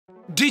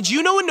Did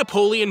you know in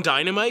Napoleon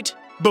Dynamite,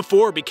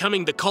 before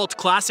becoming the cult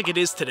classic it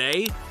is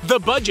today, the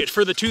budget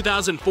for the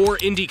 2004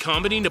 indie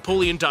comedy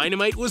Napoleon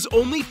Dynamite was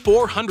only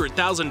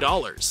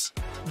 $400,000?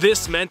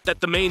 This meant that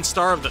the main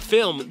star of the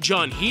film,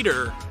 Jon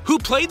Heder, who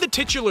played the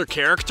titular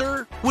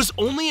character, was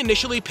only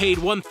initially paid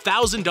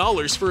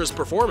 $1,000 for his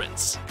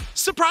performance.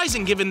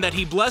 Surprising given that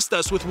he blessed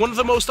us with one of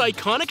the most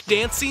iconic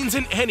dance scenes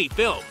in any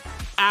film.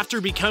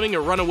 After becoming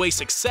a runaway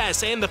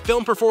success and the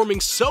film performing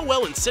so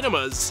well in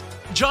cinemas,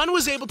 Jon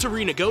was able to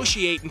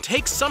renegotiate and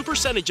take some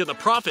percentage of the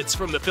profits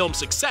from the film's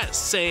success,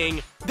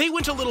 saying they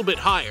went a little bit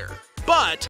higher. But